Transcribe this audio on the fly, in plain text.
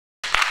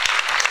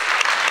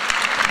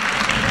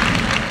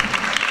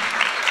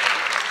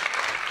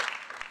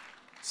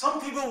Some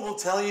people will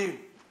tell you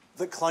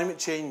that climate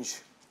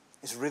change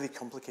is really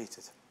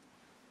complicated.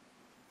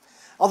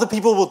 Other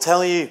people will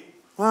tell you,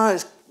 well,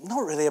 it's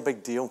not really a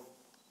big deal.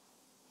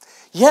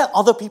 Yet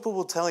other people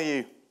will tell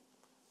you,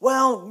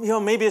 well,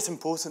 maybe it's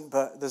important,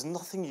 but there's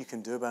nothing you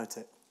can do about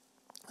it.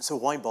 So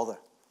why bother?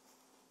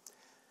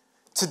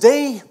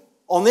 Today,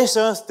 on this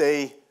Earth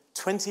Day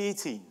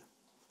 2018,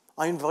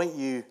 I invite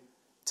you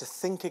to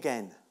think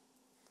again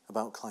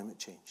about climate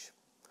change.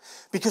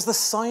 Because the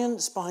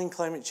science behind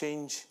climate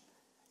change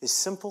is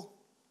simple.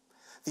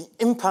 The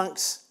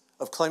impacts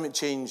of climate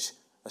change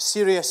are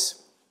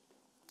serious.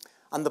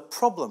 And the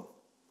problem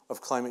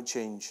of climate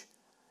change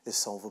is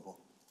solvable.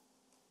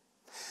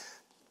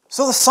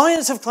 So the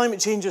science of climate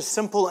change is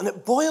simple, and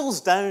it boils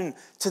down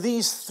to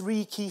these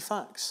three key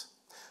facts.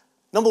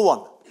 Number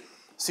one,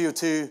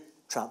 CO2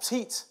 traps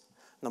heat.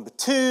 Number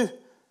two,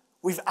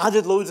 we've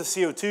added loads of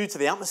CO2 to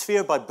the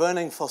atmosphere by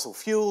burning fossil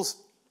fuels.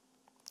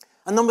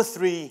 And number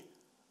three,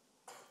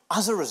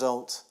 as a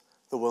result,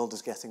 the world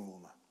is getting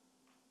warmer.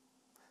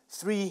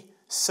 Three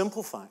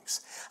simple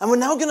facts. And we're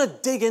now going to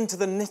dig into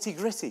the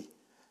nitty-gritty,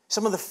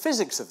 some of the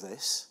physics of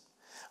this,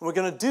 and we're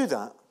going to do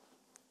that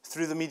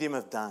through the medium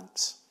of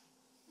dance.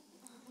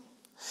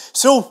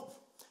 So,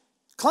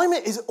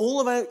 climate is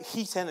all about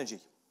heat energy.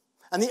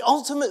 And the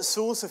ultimate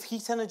source of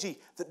heat energy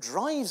that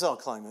drives our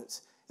climate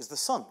is the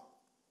sun.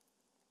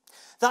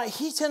 That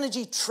heat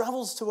energy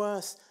travels to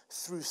Earth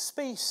through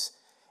space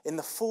in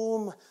the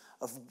form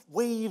of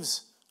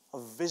waves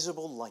of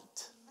visible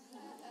light.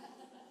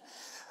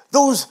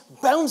 Those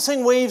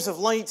bouncing waves of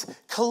light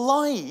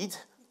collide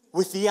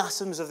with the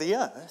atoms of the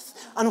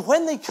Earth, and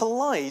when they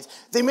collide,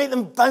 they make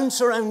them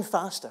bounce around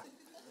faster.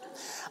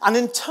 And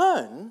in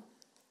turn,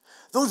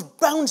 those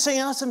bouncing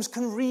atoms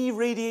can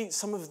re-radiate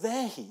some of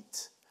their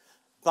heat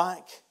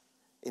back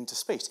into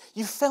space.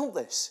 You felt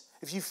this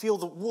if you feel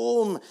the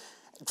warm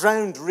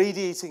ground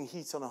radiating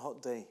heat on a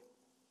hot day.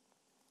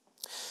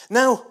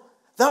 Now,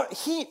 that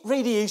heat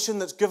radiation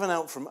that's given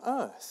out from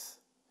Earth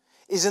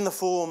is in the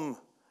form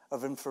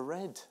of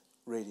infrared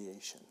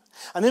radiation.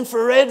 And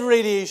infrared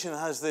radiation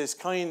has this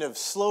kind of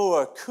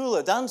slower,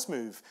 cooler dance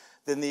move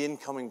than the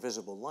incoming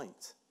visible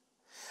light.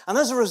 And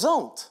as a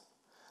result,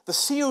 the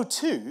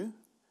CO2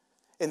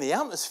 in the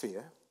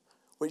atmosphere,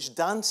 which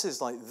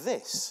dances like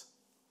this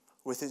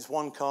with its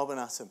one carbon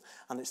atom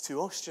and its two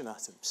oxygen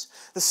atoms,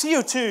 the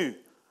CO2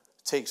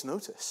 takes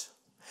notice.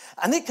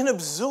 And it can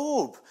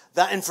absorb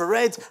that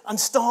infrared and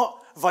start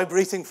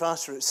vibrating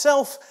faster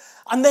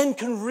itself, and then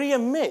can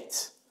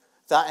re-emit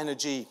that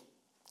energy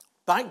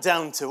back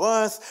down to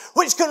Earth,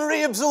 which can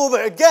reabsorb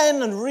it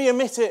again and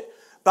re-emit it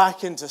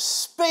back into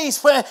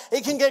space, where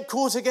it can get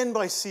caught again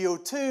by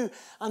CO2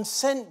 and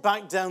sent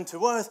back down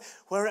to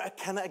Earth, where it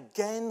can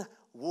again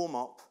warm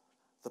up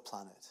the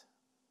planet.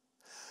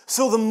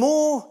 So the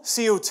more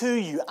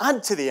CO2 you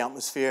add to the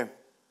atmosphere,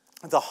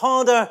 the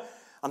harder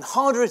and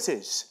harder it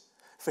is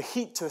for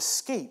heat to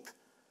escape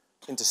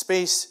into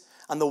space,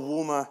 and the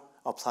warmer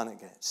our planet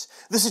gets.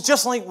 This is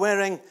just like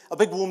wearing a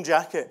big warm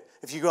jacket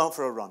if you go out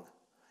for a run.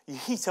 You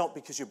heat up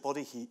because your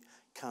body heat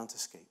can't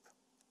escape.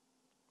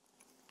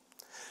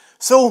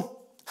 So,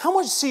 how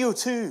much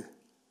CO2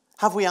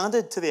 have we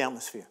added to the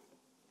atmosphere?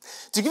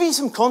 To give you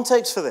some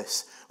context for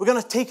this, we're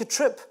going to take a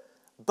trip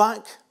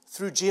back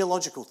through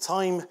geological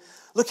time,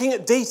 looking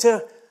at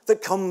data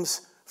that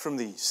comes from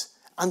these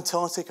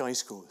Antarctic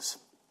ice cores.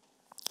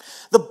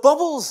 The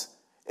bubbles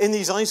in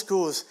these ice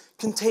cores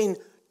contain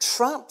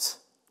trapped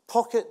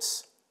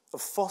pockets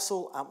of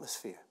fossil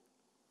atmosphere.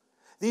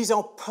 These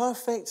are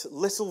perfect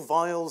little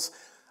vials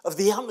of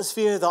the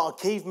atmosphere that our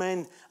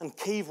cavemen and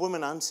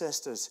cavewomen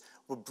ancestors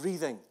were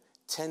breathing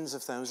tens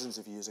of thousands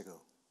of years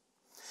ago.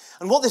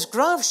 And what this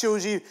graph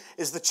shows you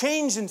is the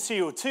change in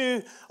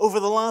CO2 over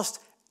the last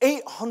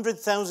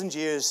 800,000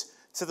 years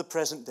to the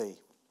present day.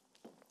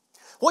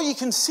 What you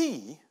can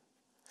see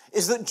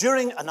is that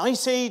during an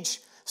ice age,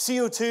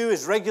 CO2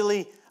 is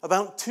regularly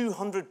about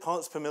 200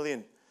 parts per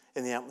million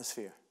in the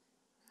atmosphere.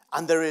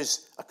 And there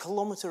is a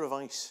kilometre of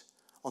ice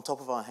on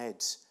top of our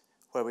heads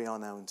where we are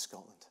now in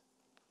Scotland.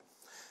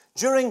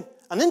 During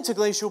an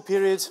interglacial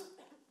period,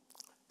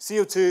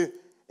 CO2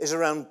 is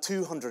around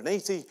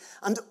 280,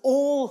 and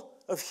all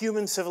of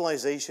human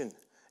civilization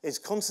is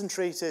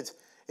concentrated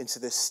into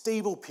this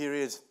stable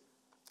period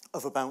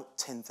of about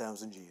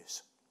 10,000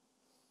 years.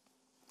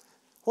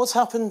 What's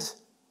happened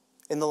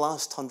in the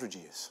last 100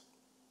 years?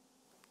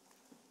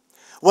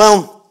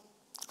 Well,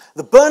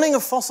 the burning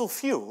of fossil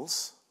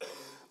fuels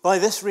by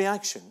this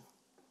reaction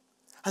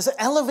has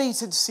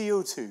elevated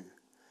CO2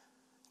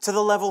 to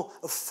the level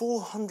of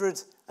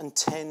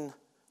 410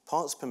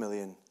 parts per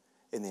million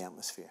in the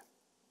atmosphere.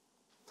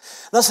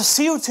 That's a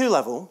CO2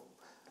 level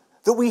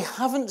that we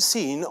haven't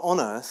seen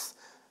on Earth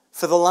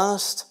for the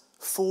last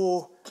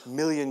 4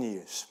 million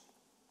years.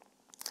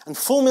 And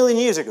 4 million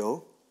years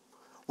ago,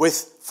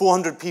 with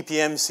 400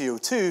 ppm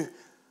CO2,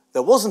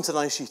 there wasn't an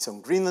ice sheet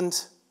on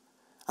Greenland,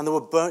 and there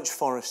were birch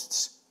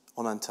forests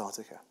on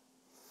Antarctica.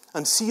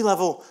 And sea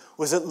level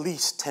was at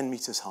least 10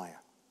 meters higher.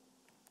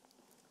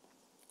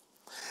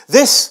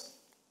 This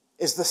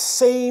is the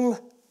same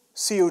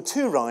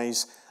CO2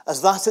 rise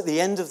as that at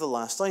the end of the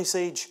last ice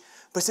age,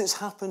 but it's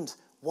happened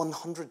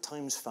 100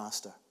 times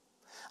faster.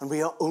 And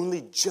we are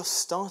only just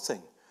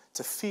starting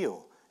to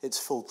feel its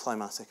full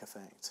climatic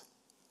effect.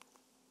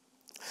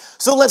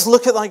 So let's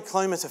look at that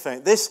climate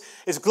effect. This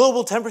is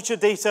global temperature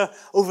data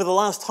over the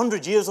last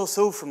 100 years or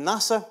so from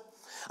NASA.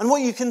 And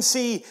what you can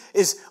see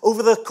is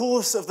over the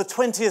course of the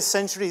 20th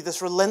century,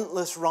 this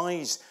relentless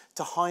rise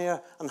to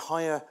higher and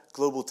higher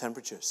global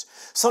temperatures,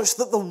 such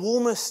that the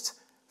warmest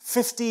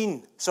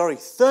 13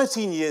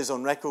 years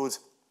on record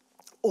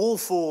all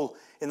fall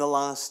in the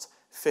last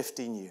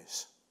 15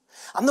 years.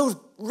 And those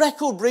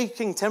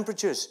record-breaking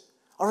temperatures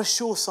are a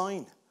sure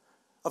sign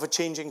of a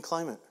changing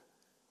climate.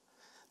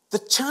 The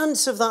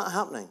chance of that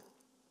happening,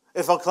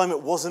 if our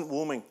climate wasn't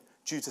warming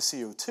due to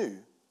CO2,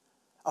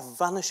 are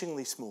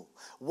vanishingly small.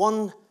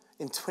 1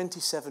 in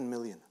 27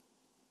 million.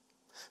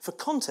 For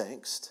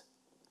context,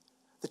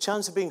 the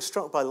chance of being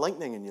struck by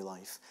lightning in your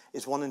life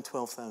is 1 in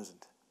 12,000.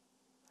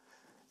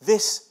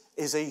 This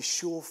is a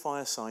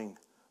surefire sign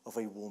of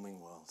a warming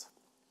world.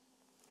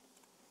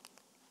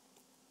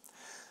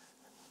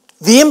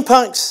 The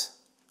impacts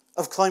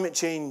of climate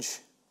change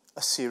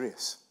are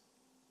serious.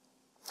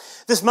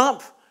 This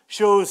map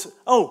shows,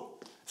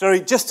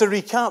 just to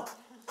recap.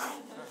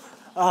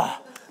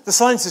 The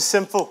science is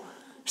simple.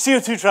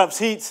 CO2 traps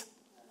heat.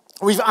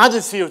 We've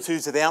added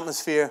CO2 to the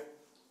atmosphere,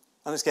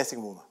 and it's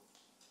getting warmer.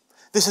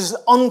 This is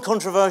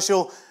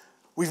uncontroversial.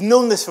 We've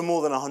known this for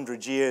more than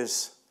 100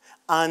 years.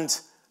 And,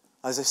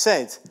 as I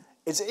said,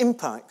 its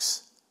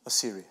impacts are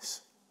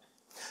serious.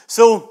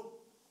 So,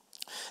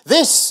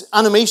 this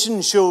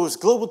animation shows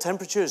global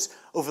temperatures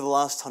over the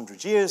last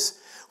 100 years,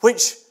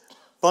 which,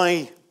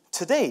 by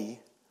today,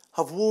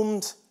 have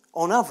warmed,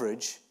 on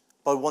average,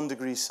 by 1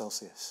 degree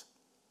Celsius.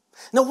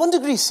 Now, 1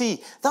 degree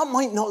C, that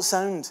might not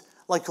sound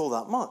like all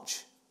that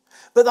much,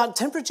 but that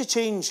temperature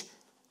change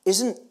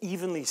isn't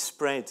evenly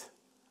spread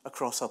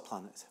across our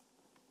planet.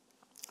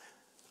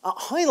 At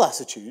high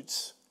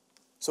latitudes,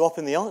 so up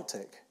in the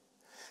Arctic,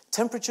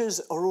 temperatures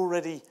are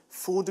already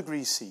 4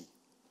 degrees C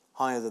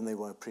higher than they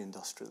were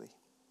pre-industrially.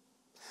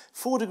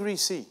 4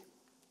 degrees C.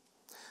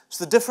 It's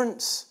the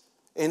difference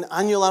in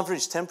annual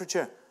average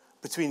temperature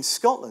between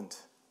Scotland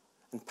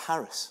and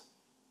Paris.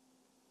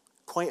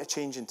 Quite a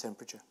change in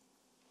temperature.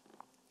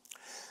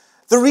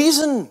 The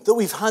reason that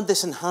we've had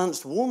this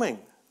enhanced warming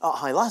at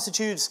high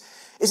latitudes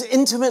is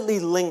intimately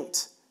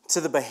linked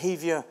to the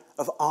behavior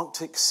of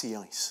Arctic sea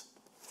ice.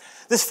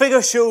 This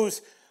figure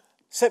shows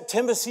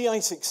September sea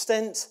ice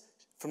extent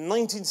from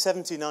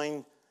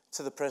 1979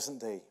 to the present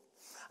day.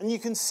 And you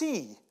can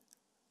see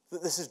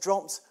that this has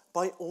dropped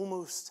by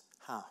almost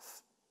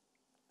half.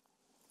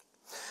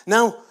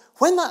 Now,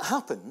 when that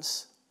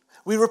happens,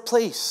 we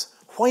replace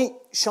white,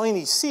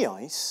 shiny sea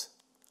ice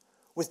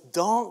with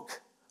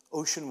dark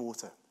ocean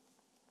water.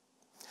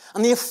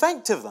 And the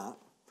effect of that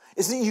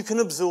is that you can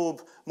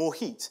absorb more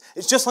heat.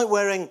 It's just like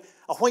wearing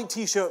a white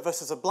t-shirt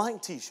versus a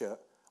black t-shirt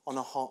on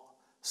a hot,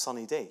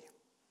 sunny day.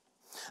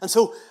 And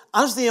so,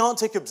 as the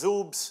Arctic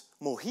absorbs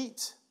more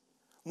heat,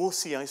 more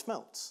sea ice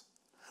melts,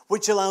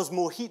 which allows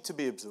more heat to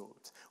be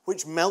absorbed,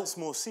 which melts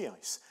more sea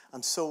ice,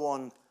 and so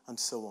on and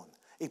so on.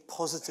 A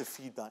positive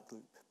feedback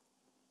loop.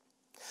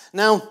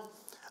 Now,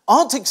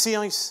 Arctic sea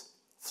ice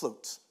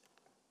floats,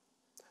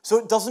 so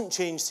it doesn't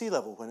change sea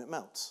level when it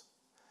melts.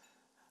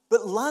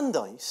 But land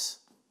ice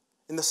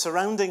in the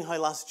surrounding high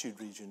latitude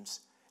regions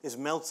is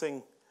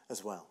melting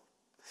as well.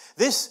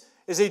 This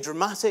is a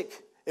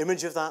dramatic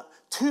image of that.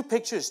 2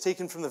 pictures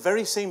taken from the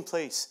very same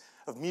place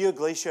of Muir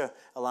Glacier,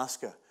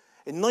 Alaska,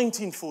 in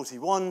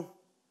 1941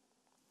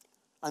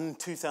 and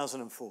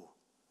 2004.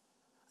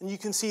 And you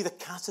can see the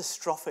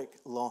catastrophic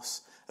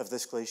loss of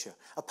this glacier,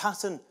 a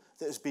pattern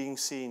that is being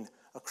seen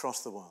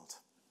across the world.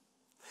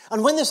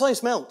 And when this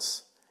ice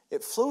melts,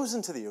 it flows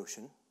into the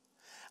ocean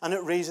and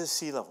it raises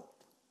sea level.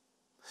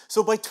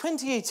 So by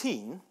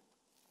 2018,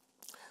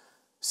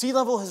 sea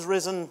level has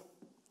risen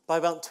by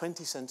about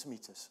 20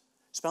 centimeters.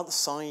 It's about the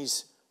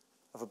size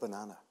of a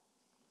banana.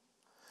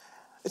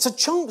 It's a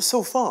chunk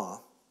so far,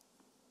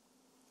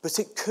 but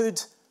it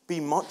could be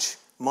much,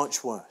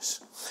 much worse.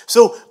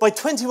 So by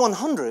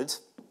 2100,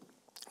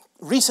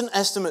 recent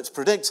estimates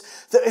predict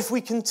that if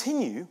we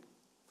continue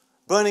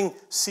burning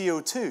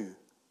CO2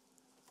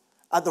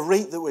 at the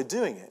rate that we're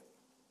doing it,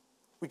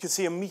 we could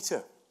see 1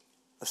 meter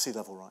of sea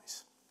level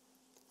rise.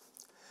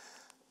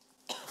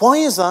 Why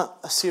is that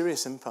a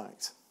serious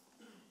impact?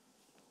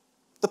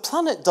 The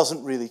planet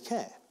doesn't really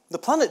care. The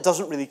planet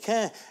doesn't really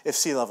care if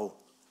sea level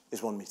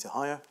is 1 meter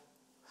higher,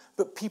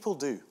 but people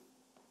do.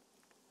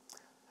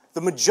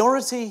 The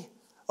majority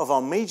of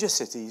our major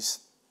cities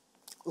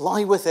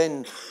lie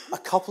within a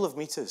couple of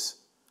meters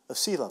of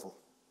sea level.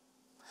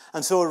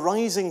 And so a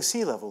rising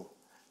sea level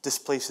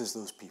displaces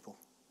those people.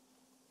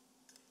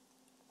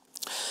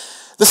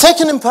 The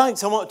second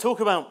impact I want to talk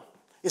about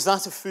is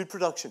that of food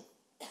production.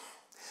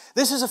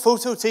 This is a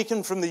photo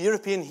taken from the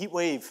European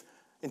heatwave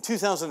in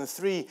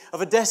 2003 of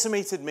a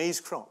decimated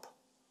maize crop.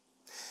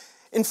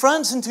 In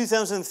France in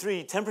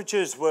 2003,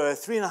 temperatures were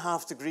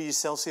 3.5 degrees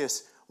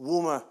Celsius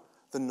warmer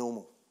than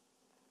normal.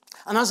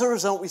 And as a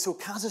result, we saw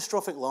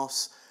catastrophic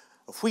loss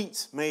of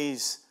wheat,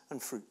 maize,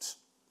 and fruit.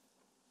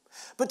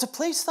 But to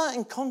place that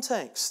in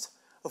context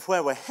of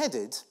where we're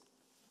headed,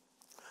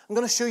 I'm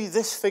going to show you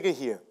this figure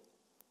here.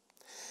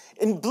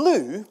 In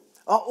blue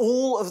are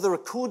all of the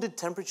recorded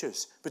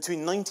temperatures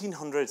between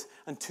 1900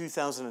 and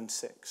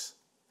 2006.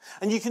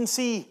 And you can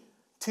see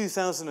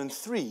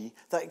 2003,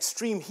 that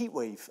extreme heat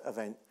wave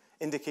event,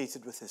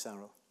 indicated with this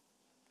arrow.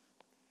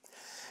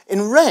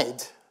 In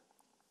red,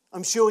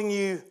 I'm showing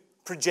you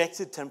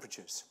projected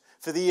temperatures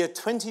for the year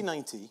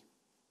 2090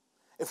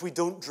 if we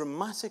don't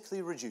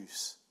dramatically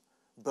reduce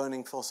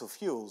burning fossil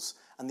fuels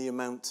and the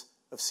amount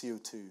of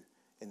CO2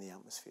 in the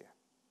atmosphere.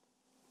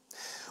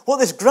 What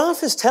this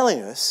graph is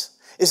telling us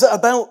is that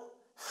about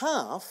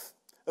half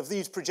of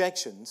these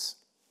projections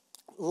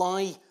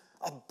lie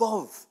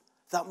above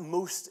that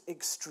most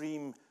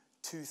extreme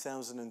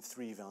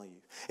 2003 value.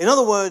 In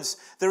other words,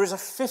 there is a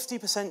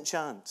 50%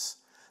 chance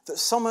that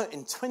summer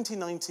in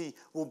 2090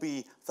 will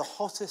be the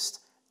hottest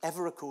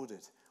ever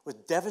recorded,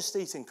 with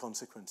devastating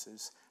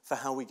consequences for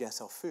how we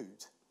get our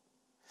food.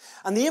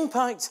 And the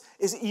impact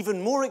is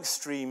even more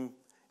extreme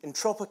in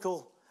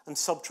tropical and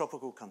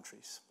subtropical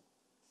countries.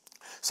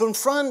 So in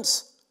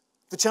France,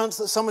 the chance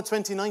that summer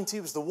 2090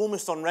 was the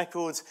warmest on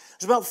record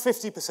was about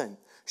 50%,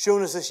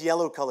 shown as this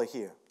yellow colour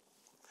here.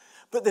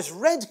 But this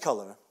red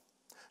colour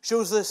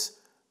shows us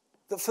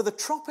that for the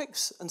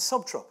tropics and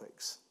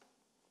subtropics,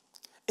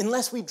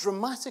 unless we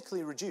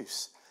dramatically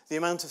reduce the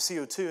amount of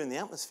CO2 in the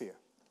atmosphere,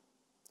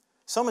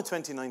 summer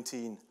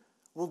 2019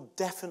 will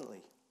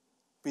definitely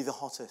be the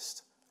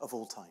hottest of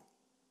all time.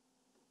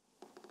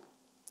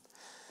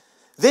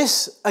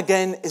 This,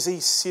 again, is a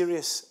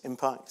serious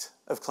impact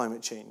of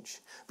climate change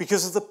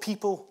because of the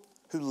people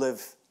who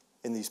live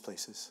in these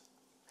places.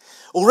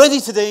 Already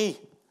today,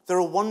 there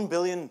are 1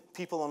 billion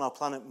people on our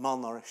planet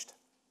malnourished,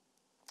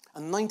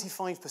 and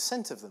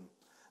 95% of them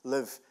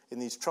live in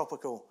these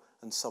tropical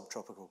and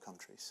subtropical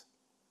countries.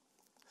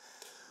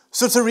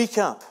 So to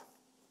recap,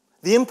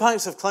 the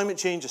impacts of climate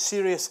change are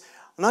serious,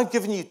 and I've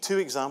given you two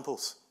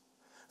examples.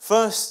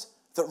 First,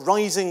 that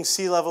rising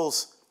sea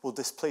levels will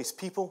displace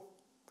people,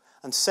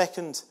 and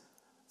second,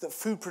 that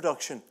food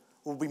production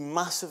will be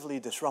massively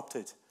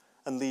disrupted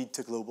and lead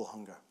to global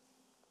hunger.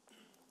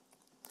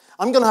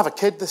 I'm going to have a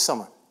kid this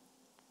summer.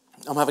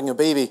 I'm having a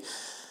baby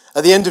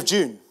at the end of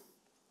June.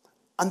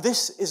 And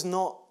this is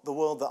not the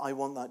world that I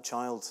want that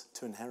child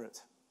to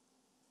inherit.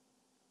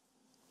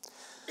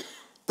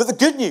 But the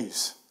good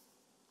news,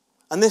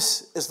 and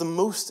this is the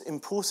most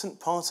important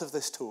part of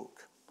this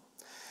talk,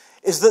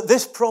 is that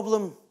this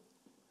problem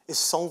is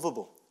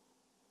solvable.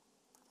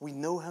 We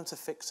know how to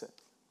fix it.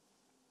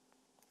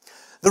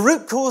 The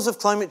root cause of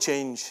climate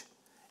change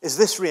is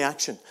this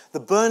reaction, the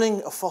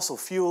burning of fossil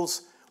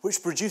fuels,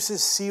 which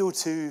produces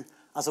CO2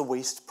 as a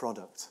waste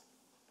product.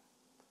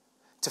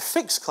 To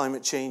fix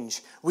climate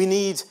change, we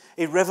need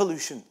a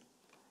revolution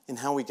in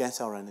how we get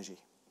our energy.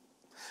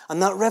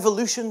 And that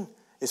revolution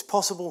is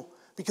possible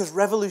because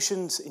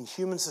revolutions in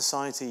human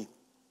society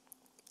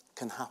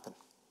can happen.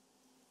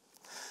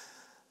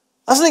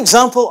 As an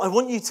example, I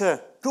want you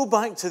to go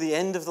back to the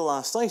end of the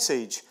last ice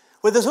age,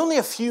 where there's only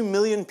a few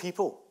million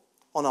people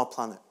on our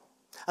planet,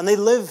 and they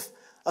live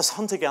as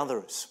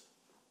hunter-gatherers.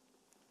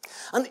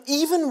 And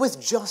even with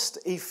just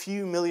a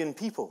few million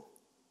people,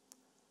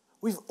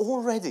 we've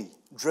already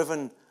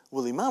driven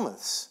woolly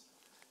mammoths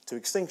to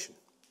extinction.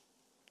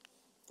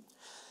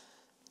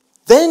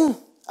 Then,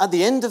 at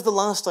the end of the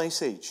last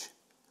ice age,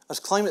 as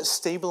climate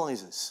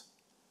stabilizes,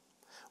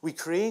 we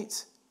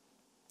create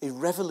a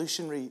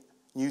revolutionary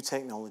new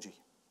technology.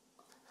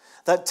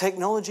 That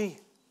technology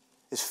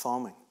is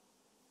farming.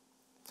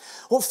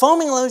 What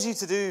farming allows you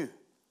to do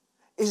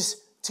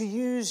is to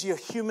use your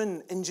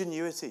human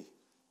ingenuity,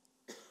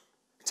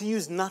 to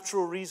use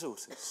natural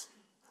resources,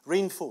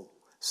 rainfall,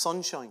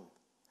 sunshine,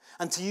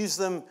 and to use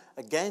them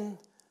again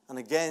and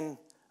again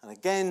and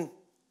again,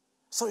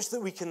 such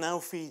that we can now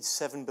feed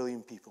 7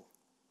 billion people.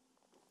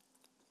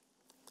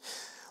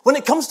 When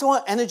it comes to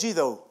our energy,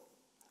 though,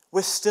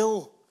 we're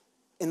still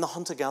in the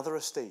hunter-gatherer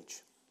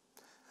stage.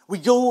 We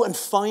go and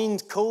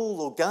find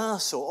coal or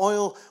gas or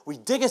oil, we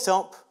dig it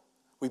up,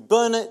 we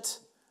burn it,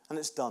 and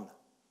it's done.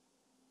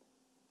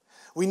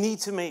 We need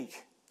to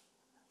make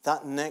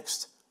that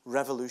next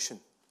revolution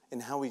in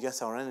how we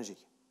get our energy.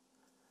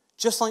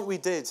 Just like we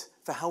did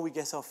for how we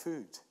get our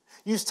food.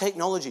 Use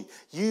technology,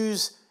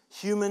 use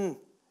human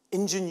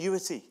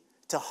ingenuity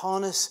to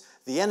harness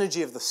the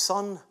energy of the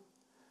sun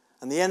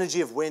and the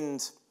energy of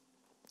wind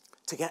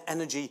to get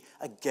energy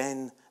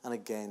again and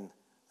again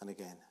and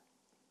again.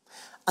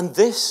 And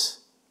this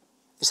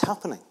is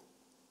happening.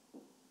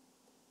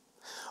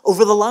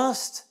 Over the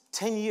last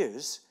 10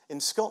 years in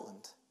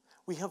Scotland,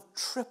 we have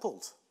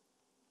tripled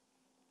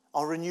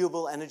our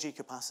renewable energy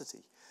capacity,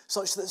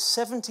 such that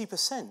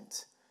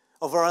 70%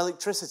 of our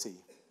electricity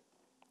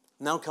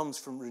now comes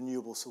from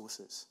renewable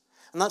sources.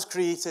 And that's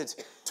created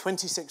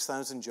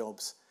 26,000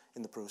 jobs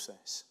in the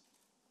process.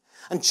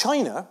 And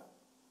China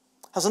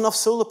has enough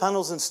solar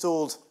panels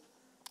installed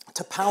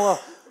to power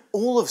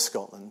all of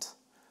Scotland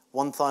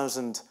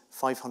 1,000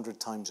 500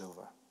 times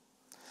over.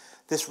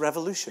 This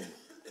revolution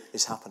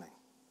is happening.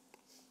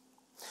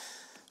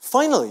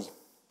 Finally,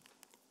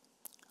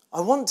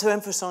 I want to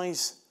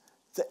emphasize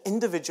that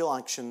individual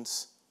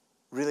actions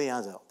really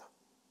add up.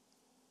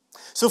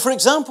 So, for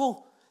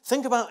example,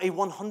 think about a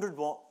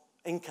 100-watt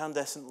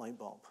incandescent light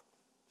bulb.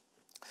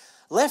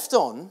 Left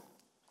on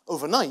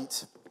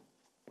overnight,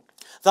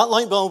 that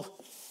light bulb,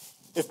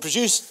 if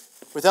produced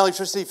with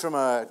electricity from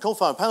a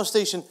coal-fired power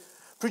station,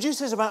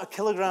 produces about 1.5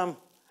 kilograms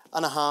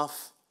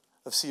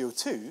of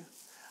CO2,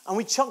 and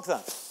we chuck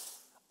that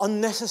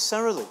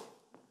unnecessarily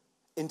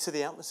into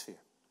the atmosphere.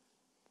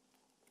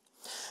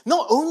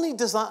 Not only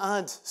does that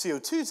add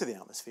CO2 to the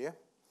atmosphere,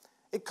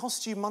 it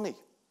costs you money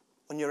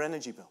on your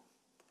energy bill.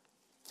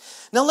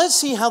 Now let's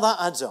see how that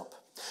adds up.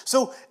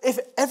 So if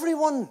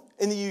everyone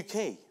in the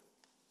UK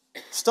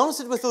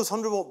started with those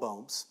 100-watt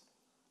bulbs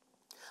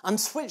and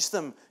switched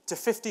them to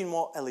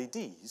 15-watt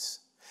LEDs,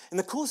 in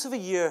the course of a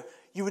year,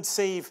 you would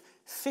save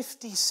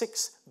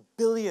 56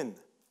 billion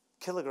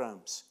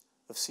kilograms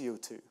of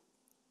CO2.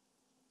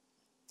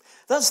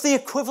 That's the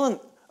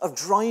equivalent of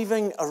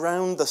driving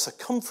around the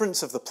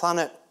circumference of the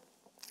planet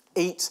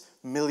 8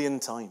 million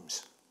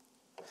times.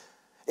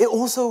 It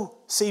also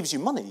saves you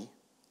money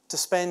to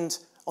spend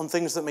on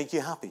things that make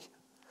you happy.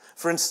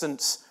 For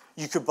instance,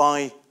 you could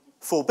buy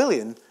 4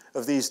 billion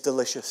of these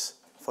delicious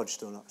fudge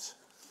donuts.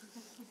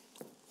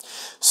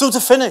 So to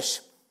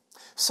finish,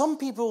 some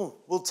people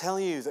will tell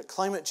you that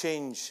climate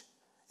change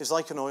is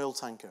like an oil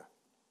tanker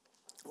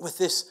with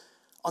this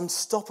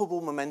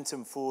unstoppable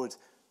momentum forward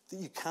that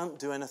you can't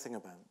do anything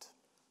about.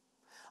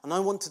 And I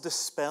want to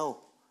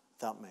dispel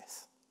that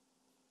myth.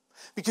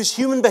 Because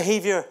human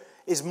behavior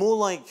is more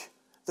like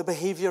the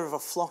behavior of a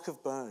flock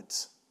of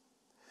birds,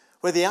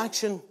 where the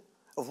action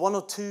of one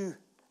or two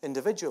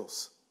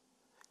individuals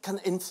can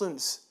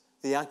influence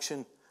the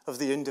action of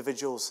the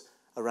individuals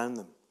around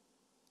them.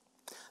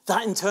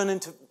 That in turn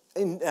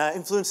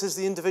influences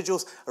the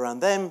individuals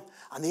around them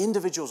and the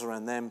individuals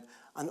around them,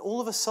 and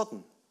all of a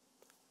sudden,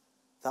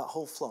 that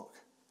whole flock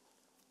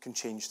can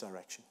change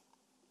direction.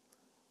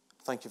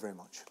 Thank you very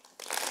much.